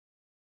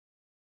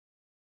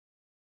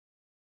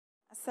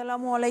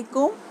আসসালামু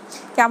আলাইকুম,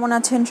 কেমন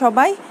আছেন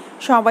সবাই?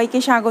 সবাইকে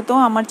স্বাগত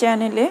আমার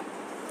চ্যানেলে।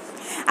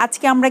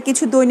 আজকে আমরা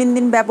কিছু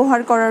দৈনন্দিন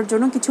ব্যবহার করার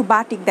জন্য কিছু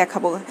বাটিক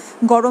দেখাবো।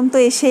 গরম তো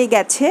এসেই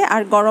গেছে,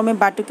 আর গরমে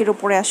বাটিকের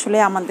উপরে আসলে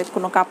আমাদের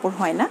কোনো কাপড়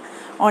হয় না।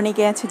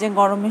 অনেকে আছে যে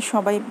গরমে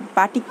সবাই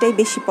বাটিকটাই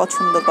বেশি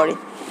পছন্দ করে।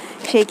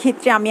 সেই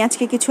ক্ষেত্রে আমি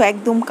আজকে কিছু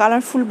একদম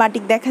কালারফুল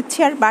বাটিক দেখাচ্ছি।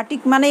 আর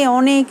বাটিক মানে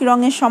অনেক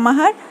রঙের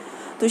সমাহার,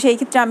 তো সেই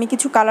ক্ষেত্রে আমি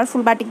কিছু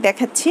কালারফুল বাটিক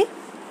দেখাচ্ছি।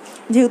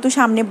 যেহেতু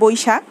সামনে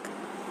বৈশাখ,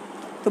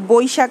 তো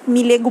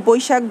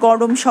বৈশাখ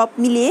গরম সব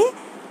মিলিয়ে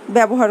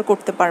ব্যবহার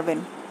করতে পারবেন।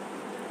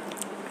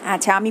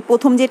 আচ্ছা, আমি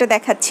প্রথম যেটা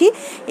দেখাচ্ছি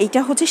এইটা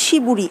হচ্ছে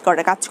শিবুরি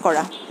কাজ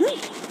করা।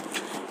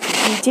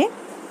 এই যে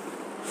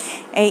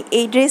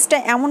এই ড্রেসটা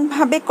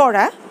এমনভাবে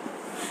করা,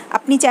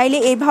 আপনি চাইলে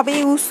এইভাবে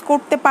ইউজ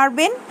করতে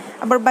পারবেন,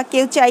 আবার বা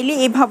কেউ চাইলে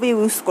এইভাবে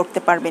ইউজ করতে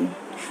পারবেন।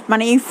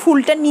 মানে এই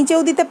ফুলটা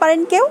নিচেও দিতে পারেন,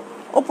 কেউ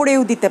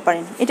ওপরেও দিতে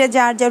পারেন, এটা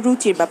যার যার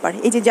রুচির ব্যাপার।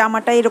 এই যে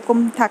জামাটা এরকম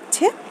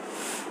থাকছে,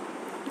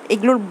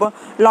 এগুলোর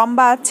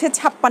লম্বা আছে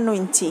 56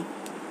 ইঞ্চি।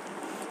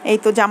 এই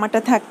তো জামাটা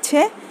থাকছে,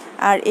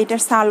 আর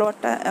এটার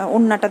সালোয়ারটা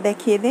ওড়নাটা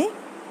দেখিয়ে দেয়।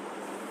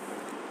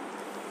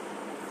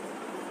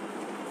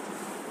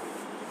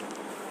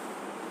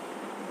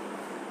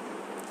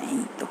 এই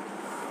তো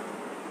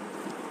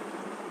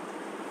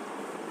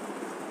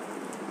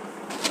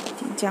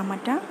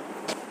জামাটা,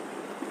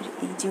 আর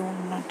এই যে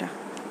ওড়নাটা।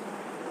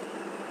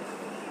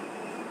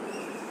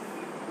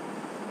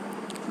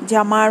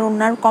 জামা আর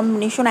ওড়নার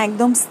কম্বিনেশন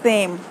একদম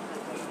সেম।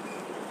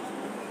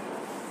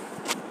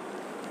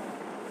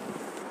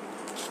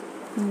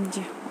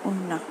 যে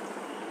ওড়না।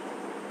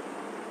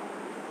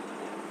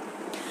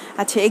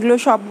 আচ্ছা, এগুলো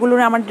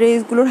সবগুলোর আমার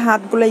ড্রেসগুলোর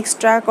হাতগুলো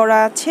এক্সট্রা করা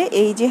আছে।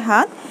 এই যে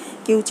হাত,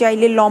 কেউ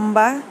চাইলে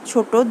লম্বা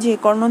ছোট যে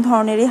কোনো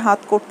ধরনেরই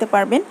হাত করতে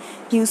পারবেন।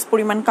 হিউজ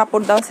পরিমাণ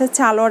কাপড় দেওয়া আছে,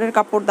 সালোয়ারের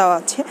কাপড় দেওয়া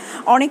আছে।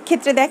 অনেক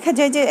ক্ষেত্রে দেখা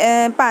যায় যে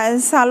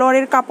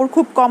সালোয়ারের কাপড়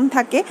খুব কম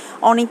থাকে,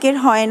 অনেকের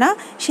হয় না।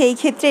 সেই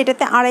ক্ষেত্রে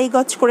এটাতে 2.5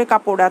 গজ করে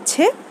কাপড়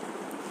আছে।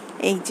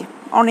 এই যে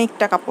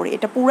অনেকটা কাপড়,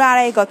 এটা পুরো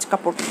 2.5 গজ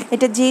কাপড়।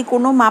 এটা যে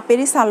কোনো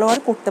মাপেরই সালোয়ার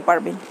করতে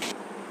পারবেন।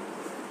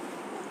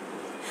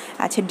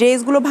 আচ্ছা,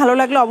 ড্রেসগুলো ভালো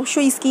লাগলে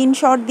অবশ্যই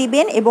স্ক্রিনশট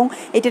দিবেন, এবং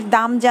এটার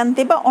দাম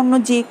জানতে বা অন্য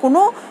যে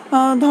কোনো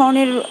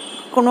ধরনের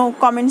কোনো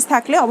কমেন্টস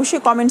থাকলে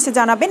অবশ্যই কমেন্টসে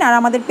জানাবেন। আর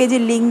আমাদের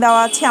পেজের লিঙ্ক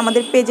দেওয়া আছে,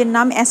 আমাদের পেজের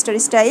নাম অ্যাস্টার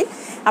স্টাইল।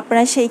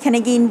 আপনারা সেইখানে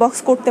গিয়ে ইনবক্স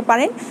করতে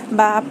পারেন,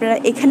 বা আপনারা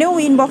এখানেও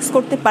ইনবক্স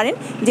করতে পারেন,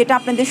 যেটা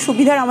আপনাদের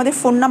সুবিধার। আমাদের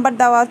ফোন নাম্বার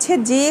দেওয়া আছে,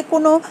 যে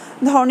কোনো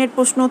ধরনের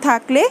প্রশ্ন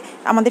থাকলে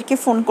আমাদেরকে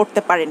ফোন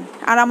করতে পারেন।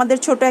 আর আমাদের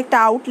ছোট একটা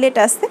আউটলেট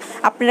আছে,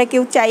 আপনারা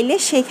কেউ চাইলে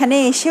সেখানে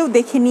এসেও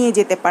দেখে নিয়ে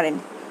যেতে পারেন।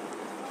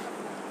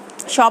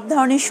 সব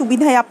ধরনের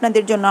সুবিধাই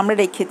আপনাদের জন্য আমরা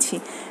রেখেছি।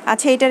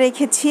 আচ্ছা, এটা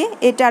রেখেছি,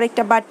 এটা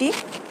আরেকটা বাটি।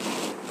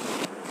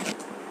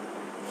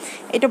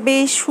 এটা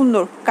বেশ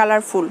সুন্দর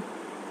কালারফুল।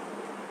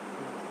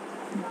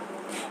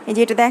 এই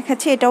যে এটা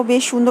দেখাচ্ছি, এটাও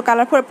বেশ সুন্দর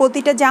কালারফুল।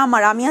 প্রতিটা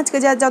জামার আমি আজকে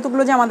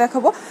যতগুলো জামা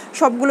দেখাবো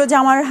সবগুলো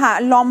জামার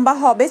লম্বা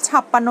হবে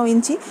 56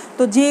 ইঞ্চি।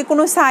 তো যে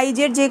কোনো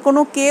সাইজের যে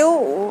কোনো কেউ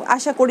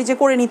আশা করি যে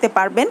করে নিতে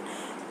পারবেন।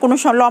 কোনো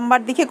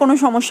লম্বার দিকে কোনো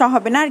সমস্যা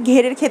হবে না, আর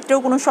ঘেরের ক্ষেত্রেও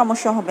কোনো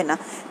সমস্যা হবে না।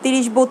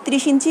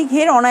 30-32 ইঞ্চি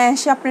ঘের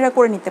অনায়াসে আপনারা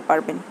করে নিতে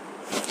পারবেন।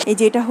 এই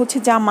যে এটা হচ্ছে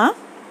জামা,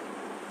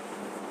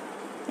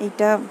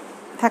 এইটা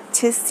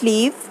থাকছে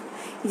স্লিভ।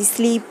 এই যে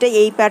স্লিভটা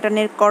এই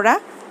প্যাটার্নের করা,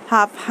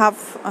 হাফ হাফ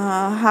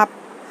হাফ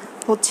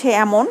হচ্ছে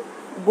এমন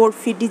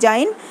বরফি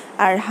ডিজাইন,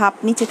 আর হাফ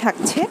নিচে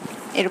থাকছে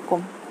এরকম।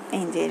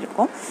 এই যে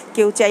এরকম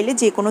কেউ চাইলে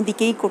যে কোনো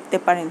দিকেই করতে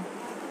পারেন।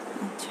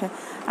 আচ্ছা,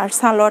 আর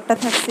সালোয়ারটা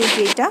থাকছে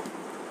যেটা,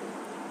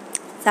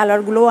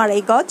 সালোয়ারগুলোও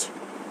 2.5 গজ।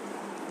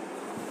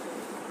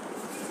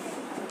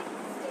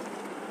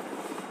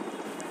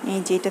 এই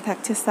যে এটা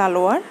থাকছে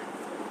সালোয়ার,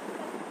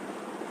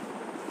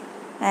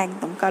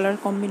 একদম কালার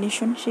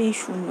কম্বিনেশন সেই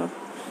সুন্দর।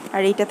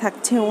 আর এইটা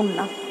থাকছে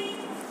ওড়না।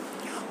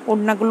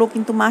 ওড়নাগুলো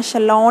কিন্তু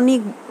মাশাআল্লাহ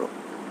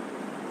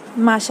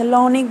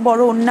অনেক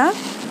বড় ওড়না।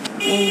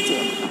 এই যে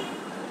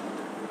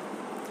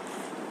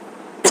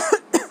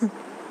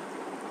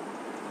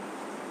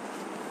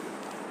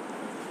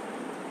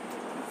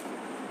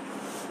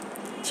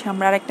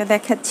আমরা আরেকটা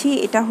দেখাচ্ছি,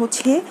 এটা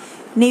হচ্ছে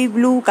navy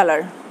blue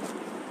colour.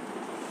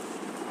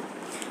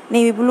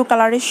 Navy blue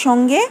কালারের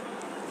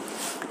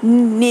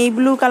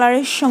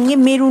সঙ্গে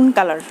মেরুন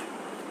কালার,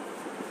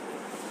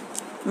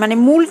 মানে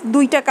মূল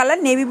দুইটা কালার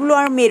নেভি ব্লু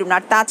আর মেরুন।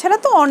 আর তাছাড়া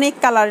তো অনেক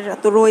কালার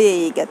তো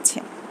রয়েই গেছে।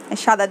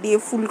 সাদা দিয়ে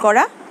ফুল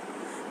করা,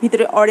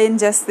 ভিতরে অরেঞ্জ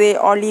আছে,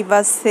 অলিভ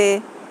আছে,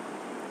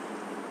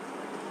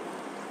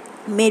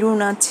 মেরুন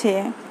আছে।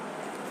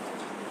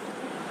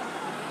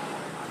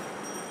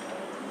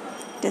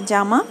 এটা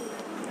জামা,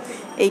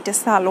 এইটা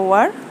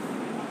সালোয়ার।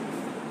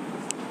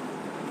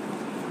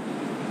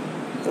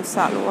 তো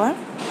সালোয়ার,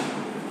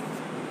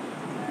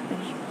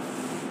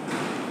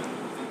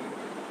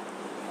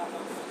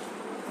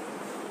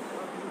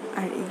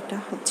 আর এইটা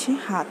হচ্ছে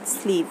হাত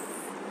স্লিভ।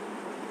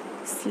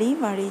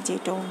 আর এই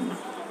যেটা ওড়না,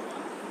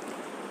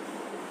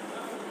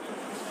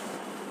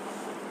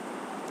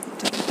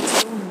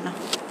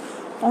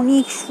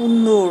 অনেক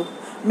সুন্দর।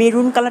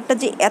 মেরুন কালারটা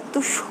যে এত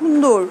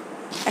সুন্দর,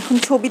 এখন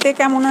ছবিতে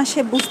কেমন আসে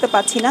বুঝতে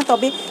পারছি না,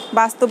 তবে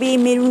বাস্তবে এই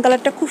মেরুন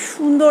কালারটা খুব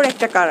সুন্দর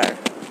একটা কালার।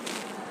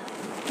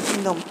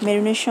 একদম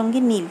মেরুনের সঙ্গে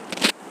নীল।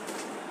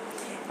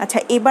 আচ্ছা,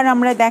 এবার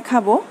আমরা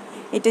দেখাবো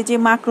এটা যে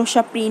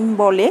মাকড়সা প্রিন্ট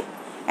বলে,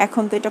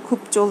 এখন তো এটা খুব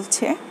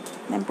চলছে।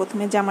 আমি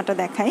প্রথমে জামাটা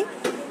দেখাই।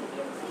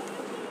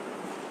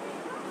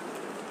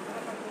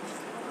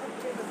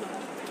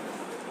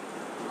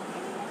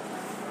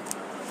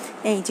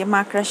 এই যে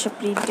মাকড়সা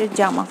প্রিন্টের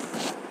জামা,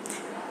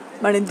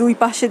 মানে দুই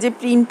পাশে যে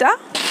প্রিন্টটা,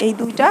 এই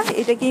দুইটা,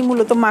 এটাকেই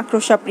মূলত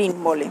মাকড়সা প্রিন্ট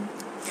বলে।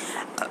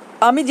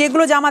 আমি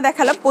যেগুলো জামা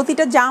দেখালাম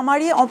প্রতিটা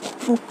জামারই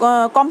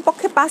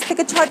কমপক্ষে 5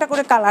 থেকে 6টা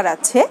করে কালার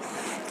আছে,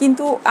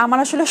 কিন্তু আমার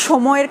আসলে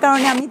সময়ের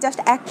কারণে আমি জাস্ট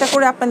একটা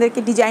করে আপনাদেরকে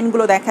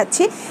ডিজাইনগুলো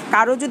দেখাচ্ছি।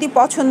 কারো যদি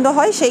পছন্দ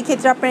হয় সেই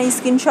ক্ষেত্রে আপনারা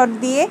স্ক্রিনশট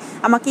দিয়ে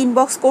আমাকে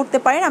ইনবক্স করতে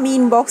পারেন, আমি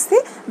ইনবক্সে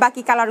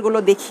বাকি কালারগুলো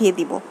দেখিয়ে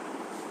দিব।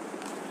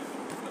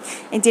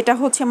 যেটা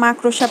হচ্ছে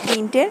মাকড়সা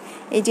প্রিন্টের,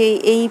 এই যে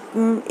এই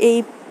এই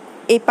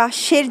এই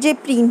পাশের যে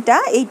প্রিন্টটা,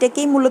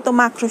 এইটাকেই মূলত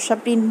মাকড়সা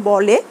প্রিন্ট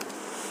বলে।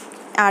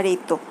 আর এই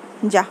তো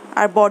যা,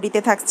 আর বডিতে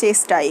থাকছে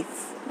স্টাইফ,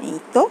 এই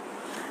তো।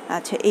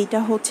 আচ্ছা, এইটা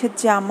হচ্ছে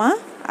জামা,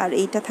 আর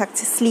এইটা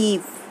থাকছে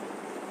স্লিভ।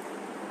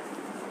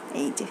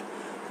 এই যে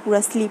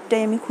পুরো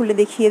স্লিভটাই আমি খুলে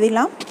দেখিয়ে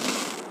দিলাম,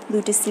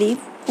 দুইটা স্লিভ,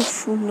 খুব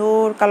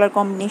সুন্দর কালার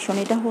কম্বিনেশন।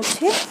 এটা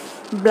হচ্ছে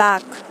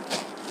ব্ল্যাক,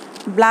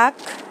 ব্ল্যাক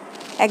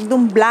একদম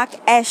ব্ল্যাক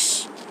অ্যাশ,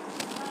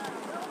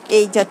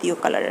 এই জাতীয়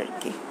কালার আর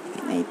কি,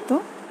 এই তো।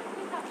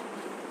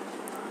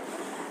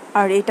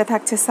 আর এটা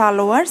থাকছে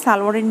সালোয়ার,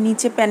 সালোয়ারের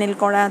নিচে প্যানেল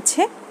করা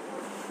আছে,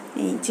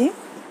 এই যে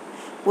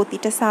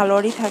প্রতিটা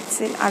সালোয়ারই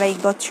থাকছে 2.5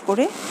 গজ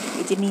করে,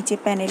 এই যে নিচে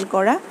প্যানেল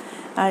করা,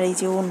 আর এই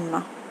যে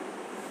ওড়না।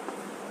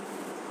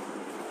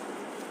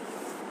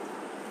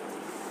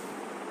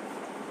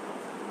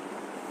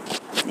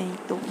 এই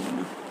তো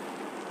ওড়না,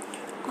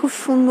 খুব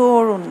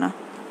সুন্দর ওড়না।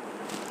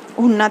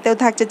 ওড়নাতেও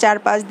থাকছে 4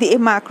 পাশ দিয়ে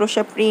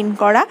মাকড়সা প্রিন্ট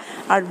করা,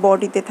 আর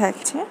বডিতে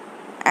থাকছে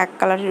এক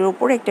কালারের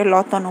ওপর একটা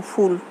লতানো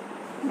ফুল,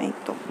 এই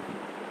তো।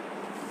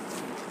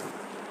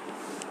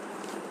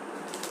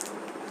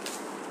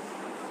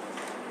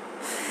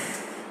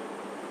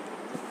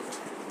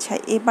 আচ্ছা,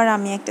 এবার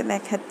আমি একটা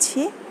দেখাচ্ছি,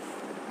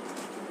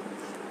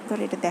 ধর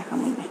এটা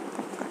দেখাবই না।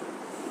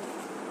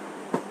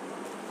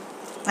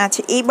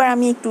 আচ্ছা, এবার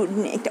আমি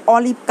একটা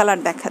অলিভ কালার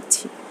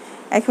দেখাচ্ছি।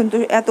 এখন তো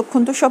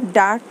এতক্ষণ তো সব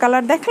ডার্ক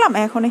কালার দেখলাম,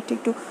 এখন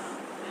একটু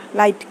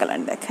লাইট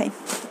কালার দেখাই।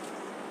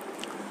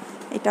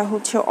 এটা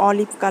হচ্ছে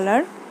অলিভ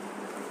কালার।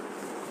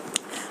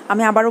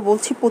 আমি আবারও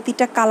বলছি,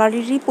 প্রতিটা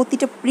কালারেরই,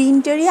 প্রতিটা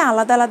প্রিন্টেরই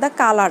আলাদা আলাদা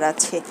কালার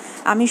আছে।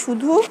 আমি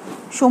শুধু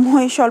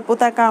সময়ের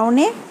স্বল্পতার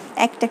কারণে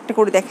একটা একটা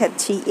করে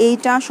দেখাচ্ছি।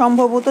 এইটা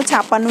সম্ভবত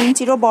 56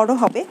 ইঞ্চিরও বড়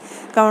হবে,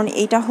 কারণ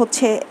এইটা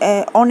হচ্ছে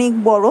অনেক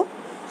বড়।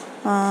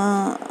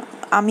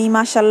 আমি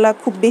মাশাল্লাহ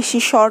খুব বেশি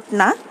শর্ট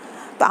না,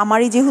 তো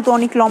আমারই যেহেতু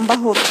অনেক লম্বা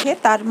হচ্ছে,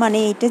 তার মানে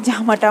এইটা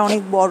জামাটা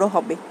অনেক বড়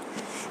হবে।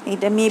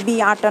 এটা মেবি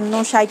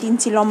 58-60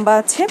 ইঞ্চি লম্বা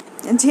আছে,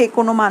 যে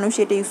কোনো মানুষ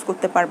এটা ইউজ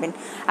করতে পারবেন।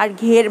 আর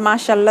ঘের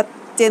মাশাল্লাহ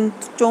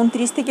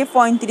 34 থেকে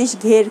 35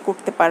 ঘের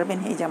করতে পারবেন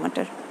এই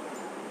জামাটার।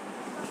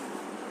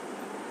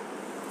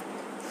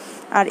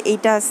 আর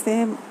এইটা আছে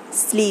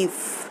স্লিভ।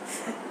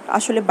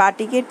 আসলে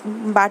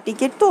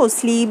বাটিকের তো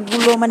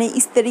স্লিভগুলো মানে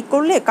ইস্ত্রি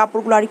করলে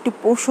কাপড়গুলো আর একটু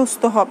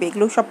প্রশস্ত হবে,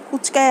 এগুলো সব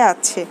কুচকায়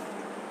আছে।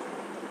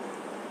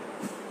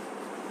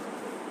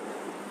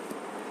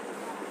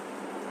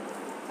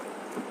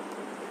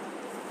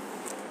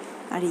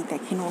 আর এই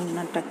দেখেন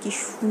ওড়নাটা কি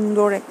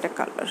সুন্দর একটা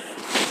কালার,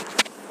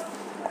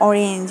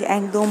 অরেঞ্জ,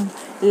 একদম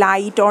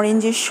লাইট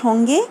অরেঞ্জের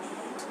সঙ্গে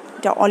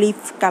এটা অলিভ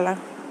কালার,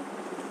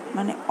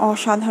 মানে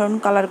অসাধারণ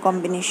কালার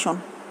কম্বিনেশন।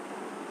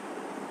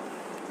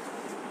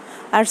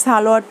 আর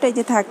সালোয়ারটা এই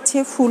যে থাকছে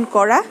ফুল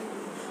করা,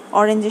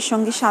 অরেঞ্জের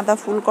সঙ্গে সাদা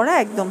ফুল করা,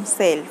 একদম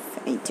সেলফ,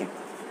 এই যে।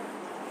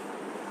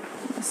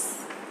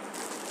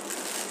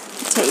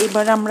 আচ্ছা,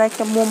 এবার আমরা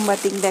একটা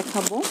মোমবাতি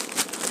দেখাবো।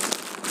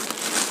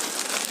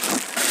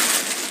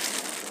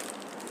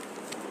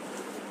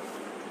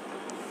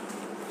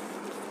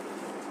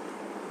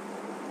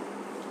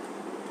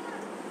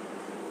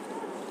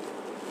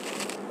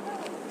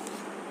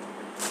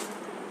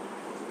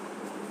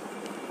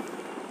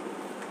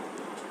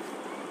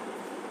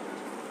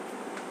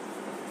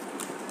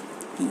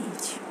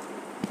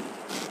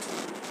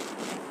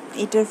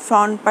 এটার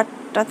ফ্রন্ট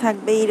পার্টটা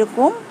থাকবে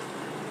এরকম,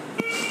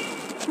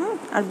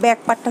 আর ব্যাক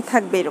পার্টটা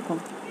থাকবে এরকম।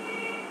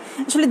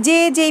 আসলে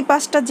যেই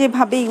পাশটা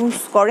যেভাবে ইউজ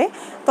করে,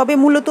 তবে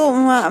মূলত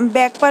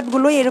ব্যাক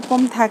পার্টগুলো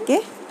এরকম থাকে,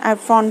 আর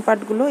ফ্রন্ট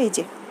পার্টগুলো এই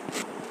যে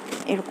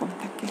এরকম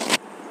থাকে।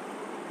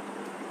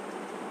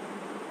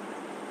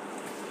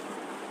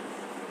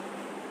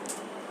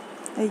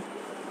 এই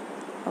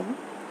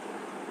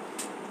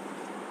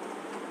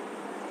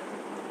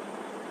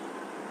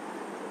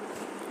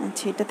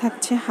আচ্ছা, এটা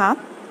থাকছে হাত,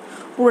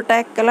 পুরোটা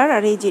এক কালার,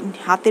 আর এই যে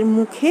হাতের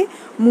মুখে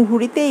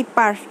মুহুরিতে এই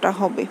পার্টটা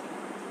হবে।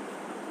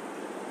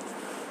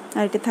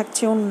 আর এটা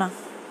থাকছে ওড়না।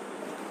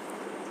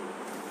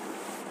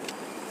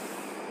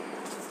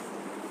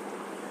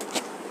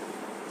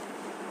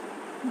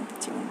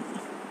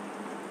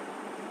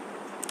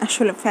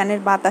 আসলে ফ্যানের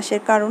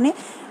বাতাসের কারণে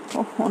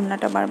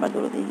ওড়নাটা বারবার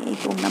দৌড়ে দিই। এই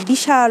ওড়না,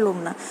 বিশাল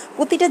ওড়না,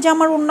 প্রতিটা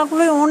জামার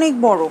ওড়নাগুলোই অনেক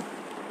বড়।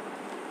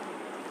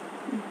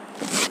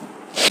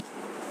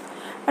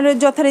 আর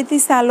যথারীতি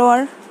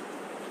সালোয়ার,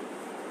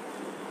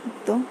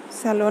 তো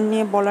সালোয়ার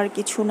নিয়ে বলার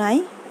কিছু নাই,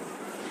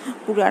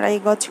 পুরো 2.5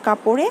 গজ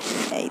কাপড়ে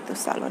এই তো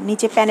সালোয়ার,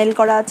 নিচে প্যানেল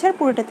করা আছে আর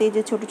পুরোটাতে এই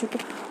যে ছোট ছোট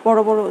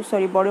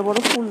বড় বড়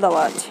ফুল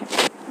দেওয়া আছে।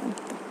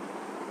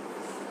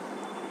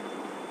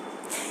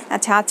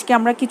 আচ্ছা, আজকে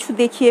আমরা কিছু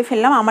দেখিয়ে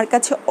ফেললাম। আমার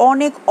কাছে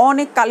অনেক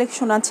অনেক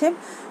কালেকশন আছে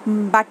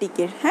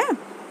বাটিকের। হ্যাঁ,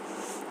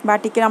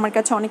 বাটিকের আমার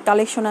কাছে অনেক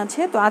কালেকশন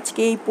আছে। তো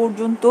আজকে এই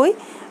পর্যন্তই,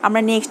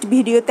 আমরা নেক্সট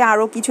ভিডিওতে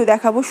আরও কিছু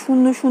দেখাবো,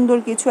 সুন্দর সুন্দর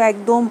কিছু,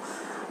 একদম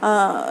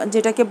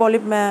যেটাকে বলে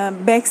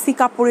ব্যাক্সি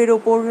কাপড়ের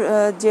ওপর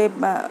যে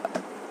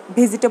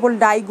ভেজিটেবল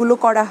ডাইগুলো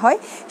করা হয়,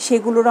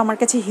 সেগুলোর আমার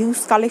কাছে হিউজ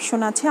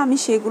কালেকশন আছে, আমি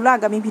সেগুলো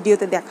আগামী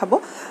ভিডিওতে দেখাবো।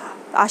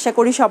 আশা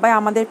করি সবাই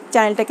আমাদের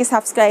চ্যানেলটাকে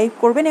সাবস্ক্রাইব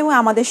করবেন এবং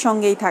আমাদের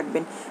সঙ্গেই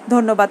থাকবেন।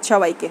 ধন্যবাদ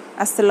সবাইকে।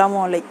 আসসালামু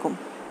আলাইকুম।